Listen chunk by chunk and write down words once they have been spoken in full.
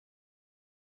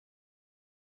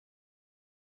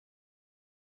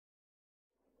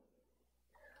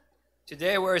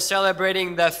Today we're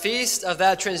celebrating the feast of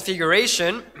that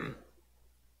Transfiguration,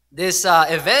 this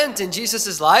event in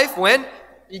Jesus' life when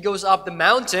he goes up the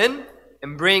mountain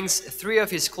and brings three of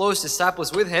his close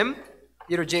disciples with him,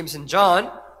 Peter, James, and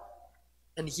John,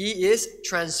 and he is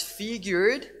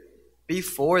transfigured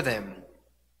before them.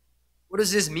 What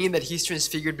does this mean that he's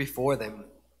transfigured before them?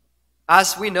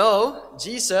 As we know,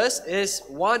 Jesus is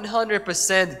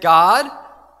 100% God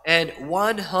and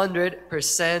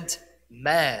 100%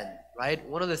 man. Right?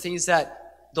 One of the things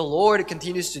that the Lord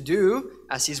continues to do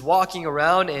as he's walking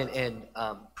around and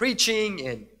preaching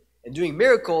and doing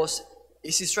miracles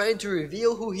is he's trying to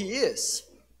reveal who he is.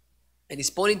 And he's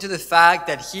pointing to the fact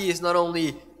that he is not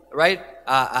only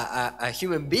a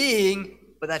human being,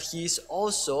 but that he's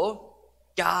also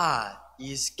God.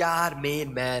 He's God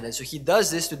made man. And so he does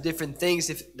this to different things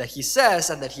that he says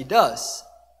and that he does.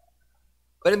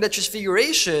 But in the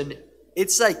Transfiguration,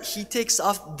 it's like he takes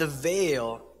off the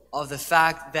veil of the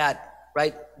fact that,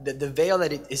 the veil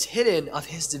that it is hidden of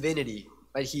his divinity.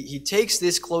 Right? He takes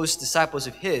these close disciples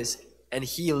of his and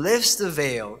he lifts the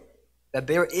veil that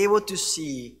they're able to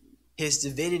see his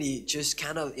divinity just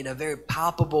kind of in a very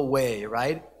palpable way,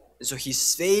 right? And so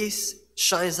his face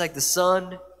shines like the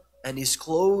sun and his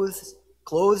clothes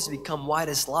become white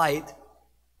as light.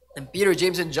 And Peter,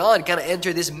 James, and John kind of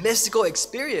enter this mystical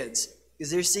experience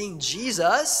because they're seeing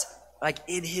Jesus like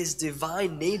in his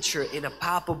divine nature in a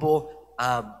palpable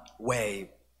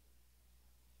way.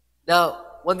 Now,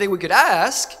 one thing we could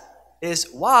ask is,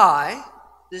 why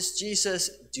does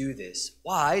Jesus do this?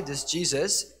 Why does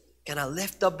Jesus kind of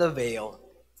lift up the veil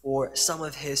for some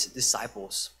of his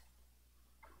disciples?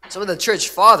 Some of the church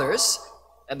fathers,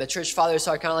 and the church fathers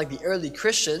are kind of like the early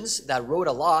Christians that wrote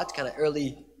a lot, kind of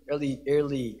early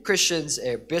Christians,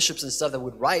 bishops and stuff that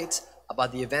would write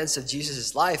about the events of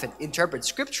Jesus' life and interpret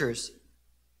scriptures,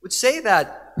 would say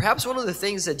that perhaps one of the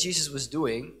things that Jesus was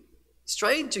doing is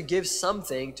trying to give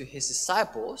something to his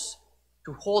disciples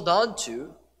to hold on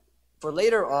to for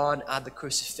later on at the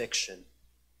crucifixion.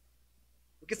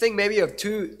 We could think maybe of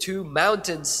two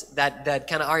mountains that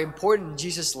kind of are important in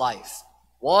Jesus' life.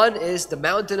 One is the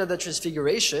mountain of the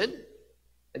Transfiguration,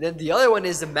 and then the other one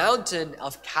is the mountain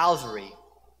of Calvary,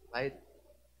 right?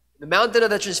 The mountain of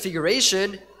the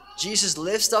Transfiguration, Jesus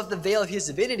lifts off the veil of his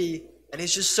divinity, and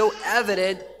it's just so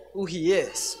evident who he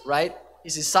is, right?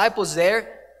 His disciples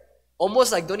there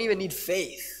almost like don't even need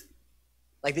faith.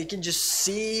 Like they can just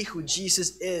see who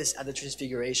Jesus is at the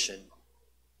Transfiguration.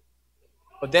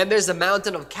 But then there's the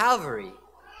mountain of Calvary,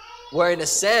 where in a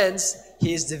sense,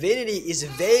 his divinity is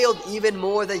veiled even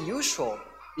more than usual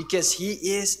because he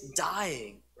is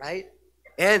dying, right?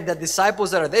 And the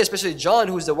disciples that are there, especially John,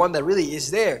 who's the one that really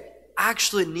is there,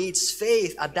 actually needs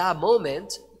faith at that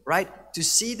moment, right, to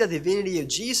see the divinity of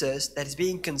Jesus that is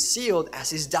being concealed as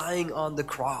he's dying on the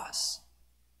cross.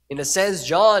 In a sense,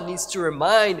 John needs to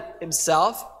remind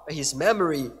himself, his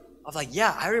memory, of like,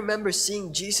 yeah, I remember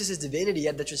seeing Jesus' divinity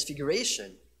at the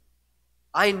Transfiguration.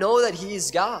 I know that he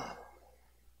is God.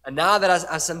 And now that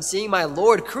as I'm seeing my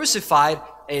Lord crucified,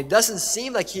 and it doesn't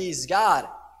seem like he is God,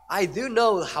 I do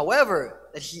know, however,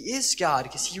 that he is God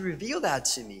because he revealed that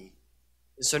to me.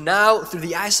 And so now, through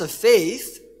the eyes of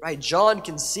faith, right, John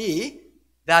can see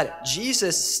that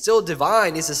Jesus is still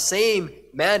divine, is the same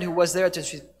man who was there at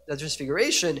the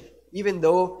Transfiguration, even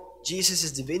though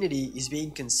Jesus' divinity is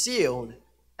being concealed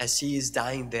as he is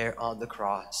dying there on the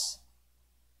cross.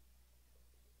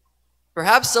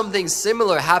 Perhaps something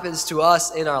similar happens to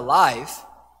us in our life.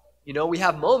 You know, we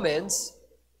have moments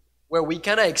where we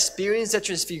kind of experience the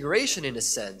Transfiguration in a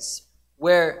sense,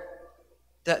 where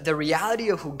the reality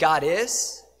of who God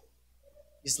is,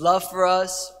 his love for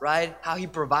us, right? How he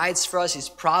provides for us, his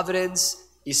providence,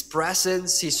 his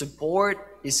presence, his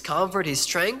support, his comfort, his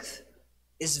strength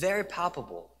is very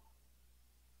palpable.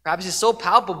 Perhaps it's so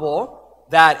palpable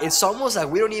that it's almost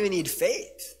like we don't even need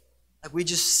faith. Like we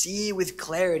just see with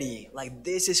clarity, like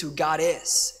this is who God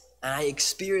is. And I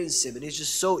experience him. And it's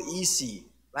just so easy,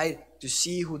 right, to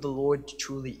see who the Lord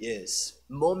truly is.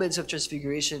 Moments of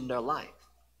transfiguration in our life.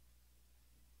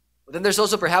 But then there's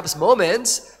also perhaps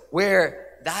moments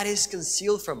where that is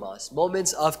concealed from us.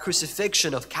 Moments of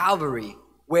crucifixion, of Calvary,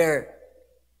 where,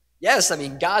 yes, I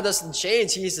mean, God doesn't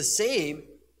change. He is the same,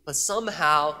 but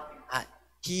somehow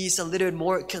he's a little bit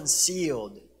more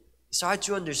concealed. It's hard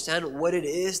to understand what it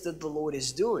is that the Lord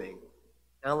is doing.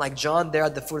 And like John there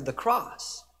at the foot of the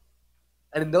cross.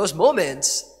 And in those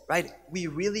moments, right, we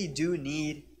really do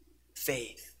need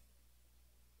faith.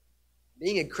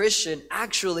 Being a Christian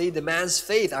actually demands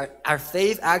faith. Our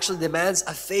faith actually demands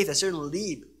a faith, a certain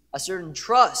leap, a certain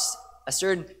trust, a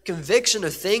certain conviction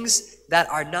of things that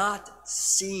are not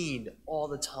seen all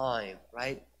the time,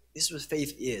 right? This is what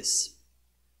faith is.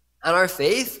 And our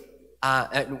faith,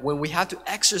 and when we have to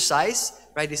exercise,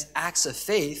 right, these acts of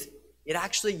faith, it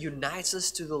actually unites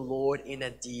us to the Lord in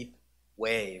a deep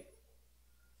way.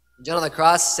 John on the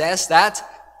cross says that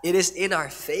it is in our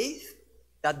faith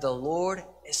that the Lord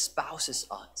espouses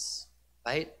us,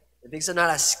 right? And things are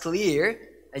not as clear,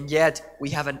 and yet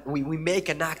we make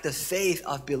an act of faith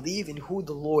of believing who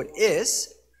the Lord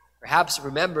is, perhaps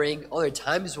remembering other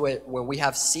times when we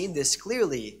have seen this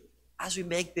clearly. As we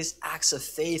make these acts of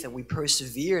faith and we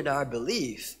persevere in our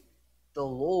belief, the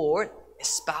Lord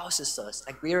espouses us.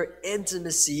 A greater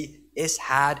intimacy is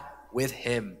had with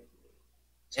Him.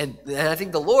 And I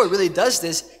think the Lord really does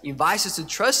this. He invites us to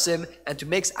trust Him and to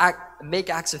make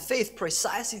acts of faith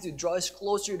precisely to draw us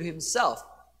closer to Himself,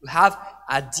 to have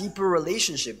a deeper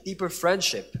relationship, deeper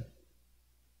friendship.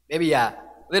 Maybe a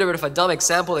little bit of a dumb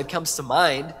example that comes to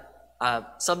mind.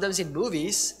 Sometimes in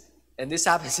movies, and this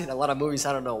happens in a lot of movies,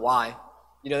 I don't know why.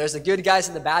 There's the good guys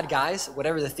and the bad guys,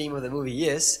 whatever the theme of the movie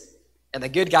is. And the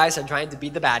good guys are trying to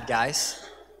beat the bad guys.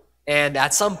 And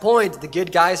at some point, the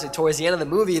good guys, towards the end of the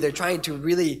movie, they're trying to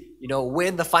really,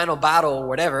 win the final battle or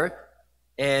whatever.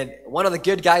 And one of the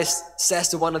good guys says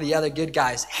to one of the other good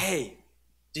guys, "Hey,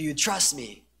 do you trust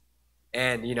me?"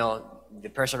 And, the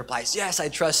person replies, "Yes, I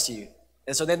trust you."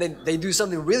 And so then they do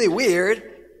something really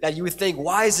weird that you would think,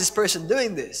 why is this person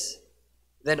doing this?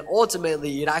 Then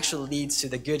ultimately, it actually leads to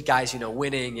the good guys,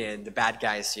 winning and the bad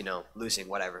guys, losing,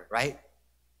 whatever, right?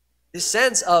 This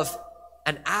sense of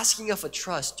an asking of a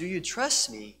trust. Do you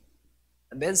trust me?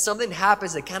 And then something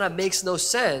happens that kind of makes no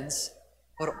sense,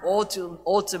 but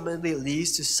ultimately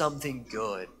leads to something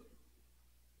good.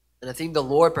 And I think the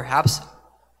Lord perhaps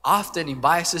often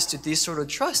invites us to this sort of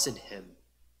trust in Him.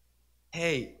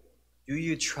 Hey, do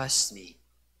you trust me?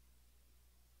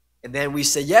 And then we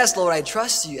say, "Yes, Lord, I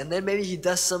trust you." And then maybe He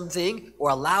does something or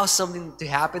allows something to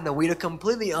happen that we don't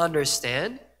completely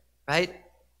understand, right?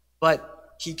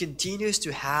 But He continues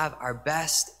to have our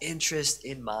best interest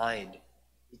in mind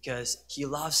because He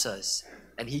loves us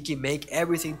and He can make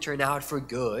everything turn out for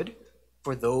good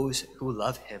for those who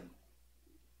love Him.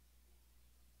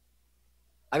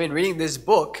 I've been reading this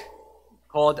book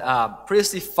called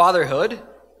Priestly Fatherhood.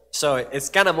 So it's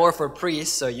kind of more for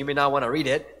priests, so you may not want to read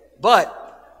it. But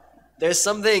there's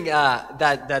something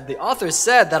that the author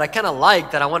said that I kind of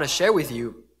like that I want to share with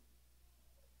you.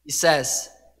 He says,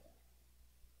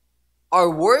 "Our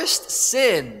worst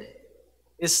sin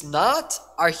is not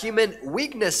our human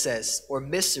weaknesses or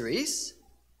miseries.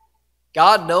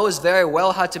 God knows very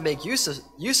well how to make use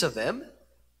of them,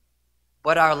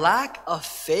 but our lack of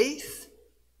faith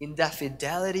in the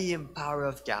fidelity and power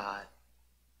of God.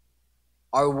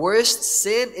 Our worst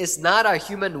sin is not our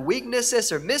human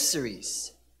weaknesses or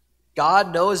miseries.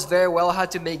 God knows very well how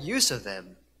to make use of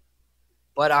them,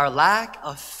 but our lack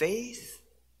of faith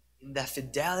in the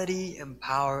fidelity and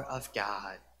power of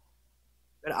God."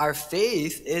 But our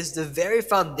faith is the very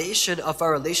foundation of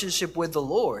our relationship with the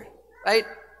Lord, right?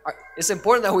 It's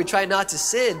important that we try not to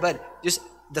sin, but just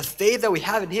the faith that we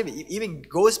have in Him even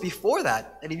goes before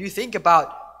that. And if you think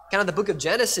about kind of the book of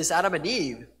Genesis, Adam and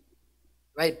Eve,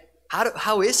 right?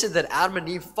 How is it that Adam and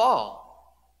Eve fall?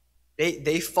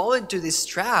 They fall into this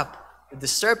trap that the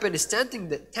serpent is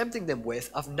tempting them with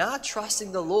of not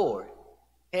trusting the Lord.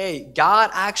 Hey,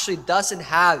 God actually doesn't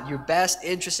have your best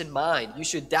interest in mind. You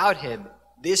should doubt Him.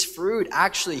 This fruit,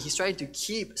 actually, He's trying to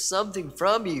keep something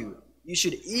from you. You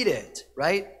should eat it,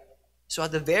 right? So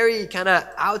at the very kind of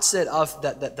outset of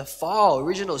the fall,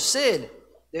 original sin,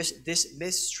 there's this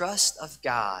mistrust of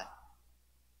God.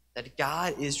 That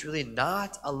God is really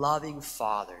not a loving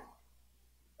Father.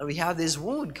 And we have this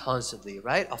wound constantly,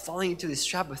 right? Of falling into this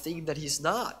trap of thinking that He's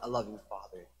not a loving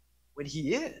Father. When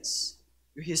He is.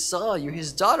 You're His son, you're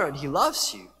His daughter, and He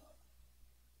loves you.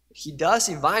 He does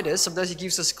invite us. Sometimes He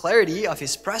gives us clarity of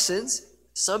His presence.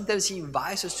 Sometimes He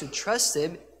invites us to trust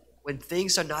Him when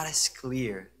things are not as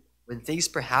clear. When things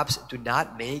perhaps do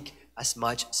not make as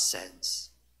much sense.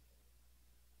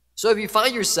 So if you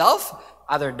find yourself,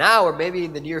 either now or maybe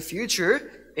in the near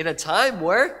future, in a time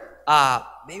where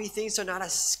maybe things are not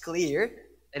as clear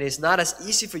and it's not as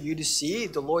easy for you to see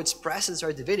the Lord's presence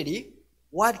or divinity,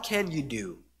 what can you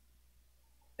do?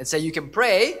 And so you can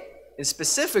pray, and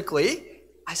specifically,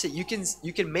 I said you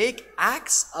can make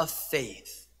acts of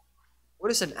faith. What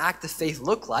does an act of faith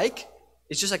look like?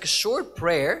 It's just like a short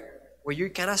prayer where you're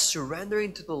kind of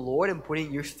surrendering to the Lord and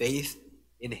putting your faith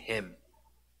in Him.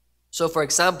 So for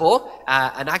example,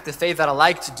 an act of faith that I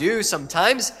like to do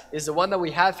sometimes is the one that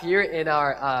we have here in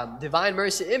our Divine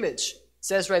Mercy image. It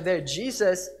says right there,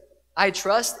 "Jesus, I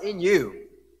trust in you."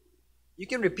 You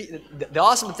can repeat. The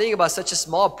awesome thing about such a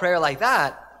small prayer like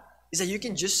that is that you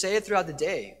can just say it throughout the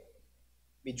day.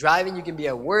 Be driving, you can be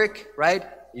at work, right?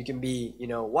 You can be,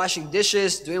 washing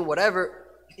dishes, doing whatever.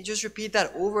 You can just repeat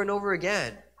that over and over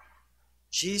again.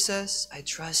 Jesus, I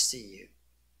trust in you.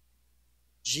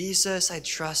 Jesus, I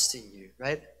trust in you,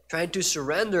 right? Trying to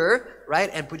surrender, right?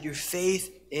 And put your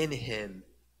faith in Him.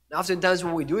 And oftentimes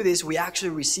when we do this, we actually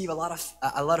receive a lot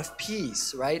of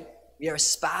peace, right? We are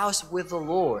espoused with the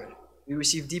Lord. We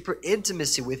receive deeper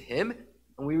intimacy with Him,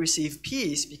 and we receive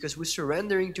peace because we're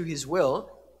surrendering to His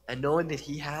will and knowing that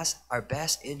He has our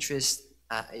best interest,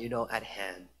 at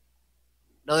hand.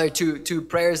 Another two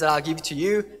prayers that I'll give to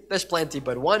you. There's plenty,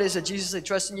 but one is that Jesus, I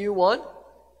trust in you. One.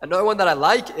 Another one that I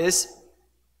like is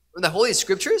in the Holy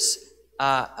Scriptures.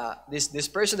 This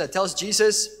person that tells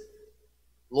Jesus,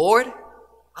 Lord,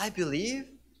 I believe.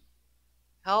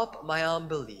 Help my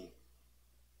unbelief.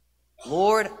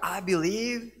 Lord, I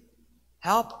believe.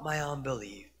 Help my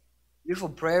unbelief. Beautiful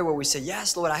prayer where we say,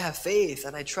 yes, Lord, I have faith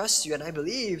and I trust you and I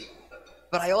believe,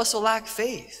 but I also lack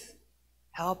faith.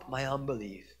 Help my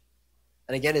unbelief.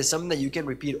 And again, it's something that you can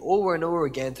repeat over and over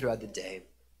again throughout the day.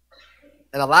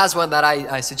 And the last one that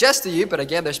I suggest to you, but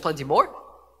again, there's plenty more,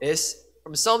 is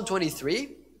from Psalm 23.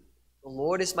 The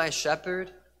Lord is my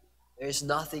shepherd. There is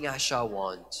nothing I shall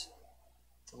want.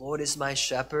 The Lord is my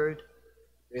shepherd.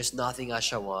 There is nothing I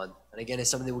shall want. And again, it's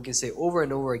something that we can say over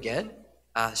and over again,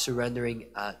 surrendering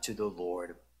to the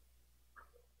Lord.